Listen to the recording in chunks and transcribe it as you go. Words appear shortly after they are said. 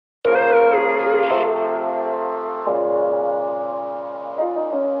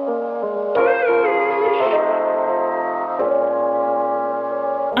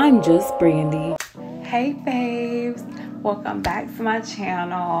I'm just Brandi. Hey babes, welcome back to my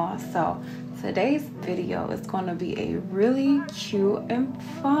channel. So today's video is going to be a really cute and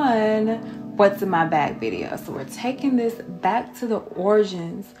fun what's in my bag video. So we're taking this back to the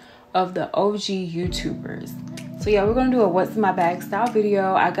origins of the OG YouTubers. So yeah, we're gonna do a what's in my bag style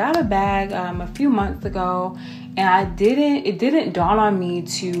video. I got a bag a few months ago, and it didn't dawn on me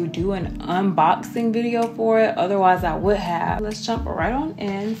to do an unboxing video for it. Otherwise I would have. Let's jump right on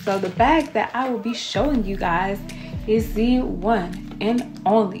in. So the bag that I will be showing you guys is the one and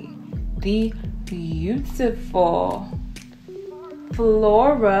only, the beautiful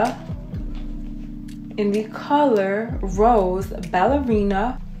Flora in the color Rose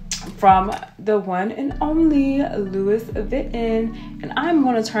Ballerina from the one and only Louis Vuitton. And I'm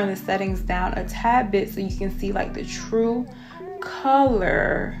going to turn the settings down a tad bit so you can see like the true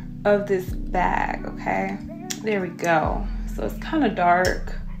color of this bag. Okay, there we go. So it's kind of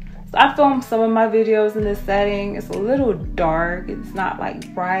dark. So I filmed some of my videos in this setting. It's a little dark. It's not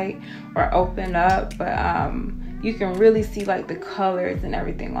like bright or open up, but you can really see like the colors and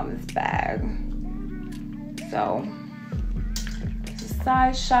everything on this bag. So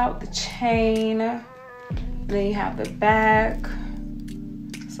side shot with the chain, and then you have the back.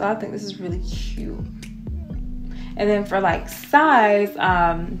 So I think this is really cute. And then for like size,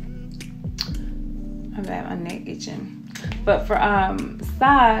 my bad, my neck itching. But for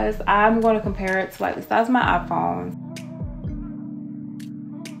size, I'm going to compare it to like the size of my iPhone.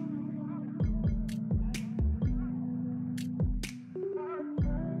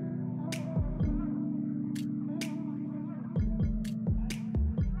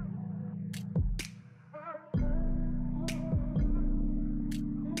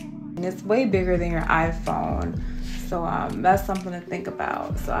 And it's way bigger than your iPhone, so that's something to think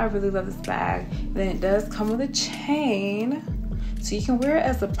about. So I really love this bag. And then it does come with a chain, so you can wear it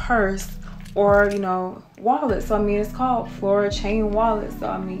as a purse or, you know, wallet. So I mean, it's called Flore Chain Wallet, so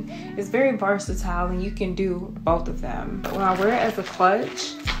I mean, it's very versatile and you can do both of them. But when I wear it as a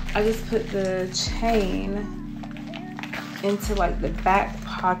clutch, I just put the chain into like the back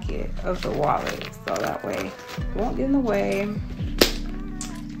pocket of the wallet, so that way it won't get in the way.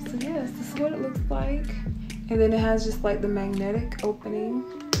 So yes, this is what it looks like. And then it has just like the magnetic opening.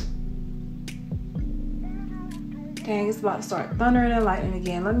 Dang, it's about to start thundering and lightning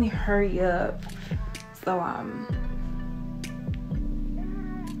again. Let me hurry up. So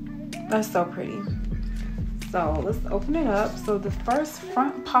that's so pretty. So let's open it up. So the first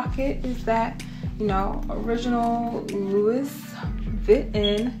front pocket is that, you know, original Louis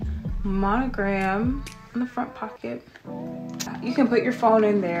Vuitton monogram in the front pocket. You can put your phone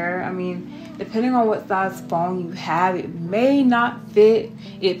in there. I mean, depending on what size phone you have, it may not fit.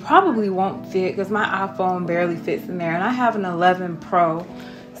 It probably won't fit because my iPhone barely fits in there, and I have an 11 Pro.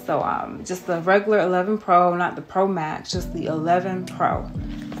 So just the regular 11 Pro, not the Pro Max, just the 11 Pro.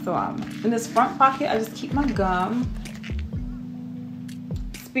 So in this front pocket, I just keep my gum,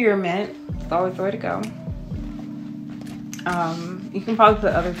 spearmint. It's always the way to go. You can probably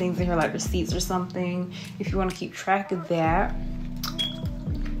put other things in here like receipts or something if you want to keep track of that.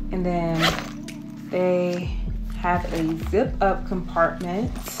 And then they have a zip up compartment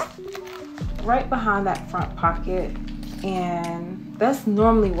right behind that front pocket, and that's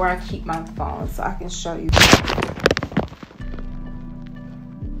normally where I keep my phone, so I can show you.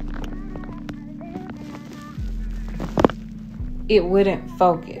 It wouldn't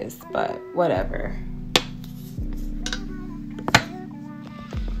focus, but whatever.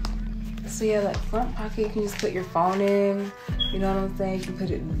 So yeah, that front pocket, you can just put your phone in, you know what I'm saying? You can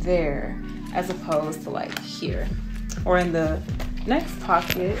put it there as opposed to like here. Or in the next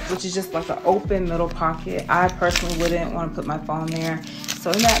pocket, which is just like an open middle pocket. I personally wouldn't want to put my phone there.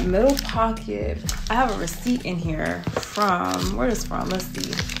 So in that middle pocket, I have a receipt in here from, where is it from? Let's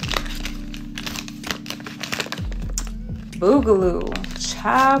see. Boogaloo.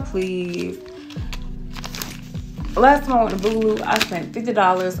 Child, please. Last time I went to Boogaloo, I spent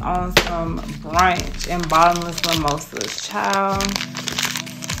 $50 on some brunch and bottomless mimosas. Child,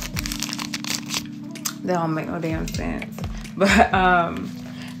 that don't make no damn sense. But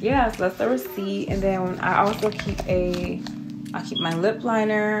yeah, so that's the receipt. And then I also keep I keep my lip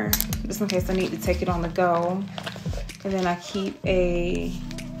liner just in case I need to take it on the go. And then I keep a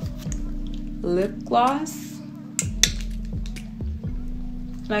lip gloss.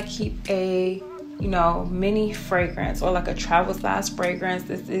 And I keep a, you know, mini fragrance or like a travel size fragrance.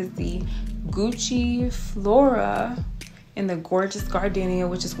 This is the Gucci Flora in the gorgeous Gardenia,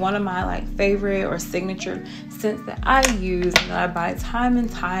 which is one of my like favorite or signature scents that I use and that I buy time and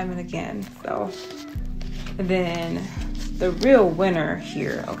time and again. So, and then the real winner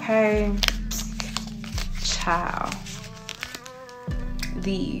here, okay? Child.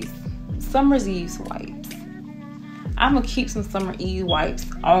 These Summer's Eve wipes. I'm gonna keep some Summer Eve wipes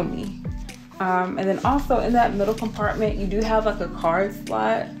on me. And then also in that middle compartment, you do have like a card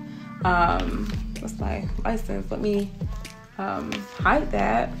slot. What's my license? Let me hide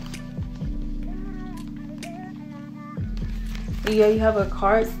that. But yeah, you have a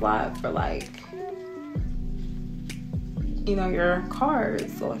card slot for like, you know, your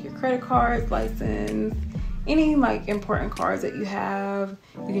cards. So like your credit cards, license, any like important cards that you have,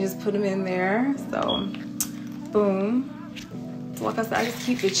 you can just put them in there. So boom. So like I said, I just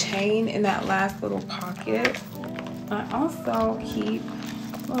keep the chain in that last little pocket. I also keep,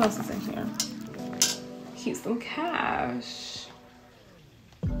 what else is in here? Keep some cash.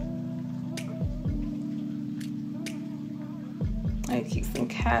 I keep some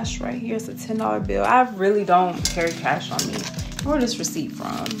cash right here. It's a $10 bill. I really don't carry cash on me. Where's this receipt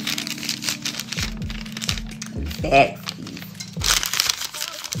from? Yeah,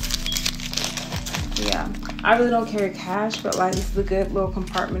 I really don't carry cash, but like this is a good little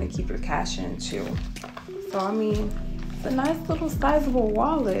compartment to keep your cash in too. So I mean, it's a nice little sizable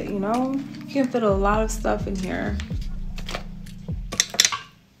wallet, you know? You can fit a lot of stuff in here.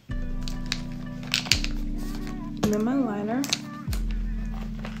 And then my liner.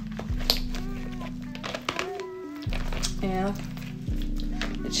 And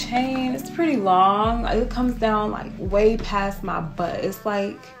the chain is pretty long. It comes down like way past my butt. It's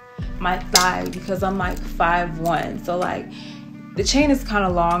like my thigh because I'm like 5'1". So like the chain is kind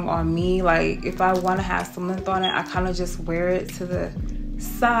of long on me. Like if I want to have some length on it, I kind of just wear it to the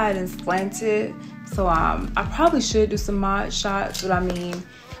side and slant it. So I probably should do some mod shots, but I mean,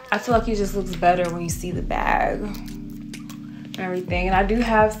 I feel like it just looks better when you see the bag and everything. And I do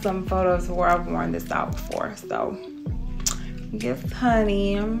have some photos where I've worn this out before. So yes,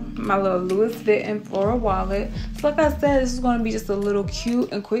 honey, my little Louis Vuitton Flora wallet. So like I said, this is going to be just a little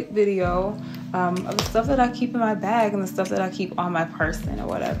cute and quick video of the stuff that I keep in my bag and the stuff that I keep on my person or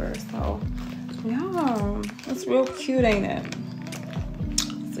whatever. So yeah, it's real cute, ain't it?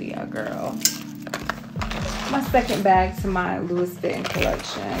 So yeah, girl. My second bag to my Louis Vuitton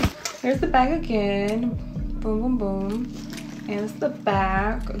collection. Here's the bag again. Boom, boom, boom. And it's the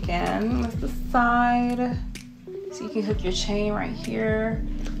back again. It's the side. So you can hook your chain right here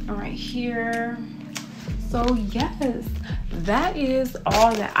and right here. So yes, that is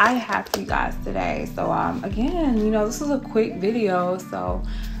all that I have for you guys today. So again, you know, this was a quick video. So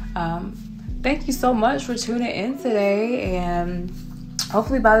thank you so much for tuning in today. And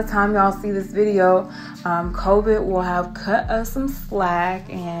hopefully by the time y'all see this video, COVID will have cut us some slack.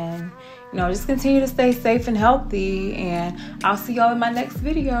 And you know, just continue to stay safe and healthy. And I'll see y'all in my next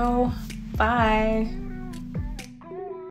video. Bye.